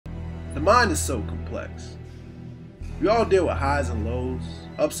The mind is so complex. We all deal with highs and lows,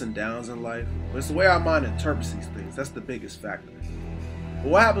 ups and downs in life, but it's the way our mind interprets these things that's the biggest factor.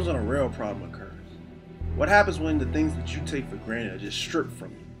 But what happens when a real problem occurs? What happens when the things that you take for granted are just stripped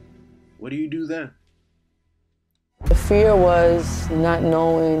from you? What do you do then? The fear was not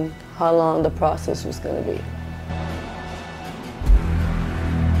knowing how long the process was going to be.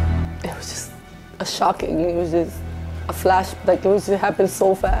 It was just shocking. It was just a flash, like it happened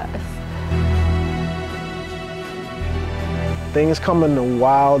so fast. Things come in the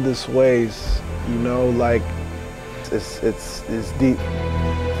wildest ways, you know, like it's deep.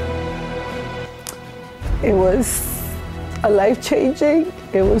 It was life-changing.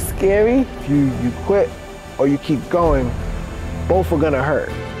 It was scary. If you quit or you keep going, both are gonna hurt.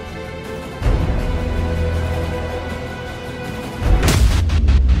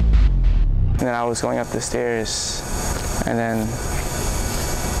 And then I was going up the stairs, and then,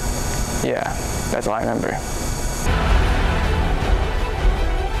 yeah, that's all I remember.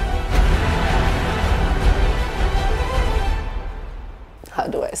 How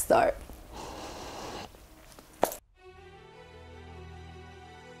do I start?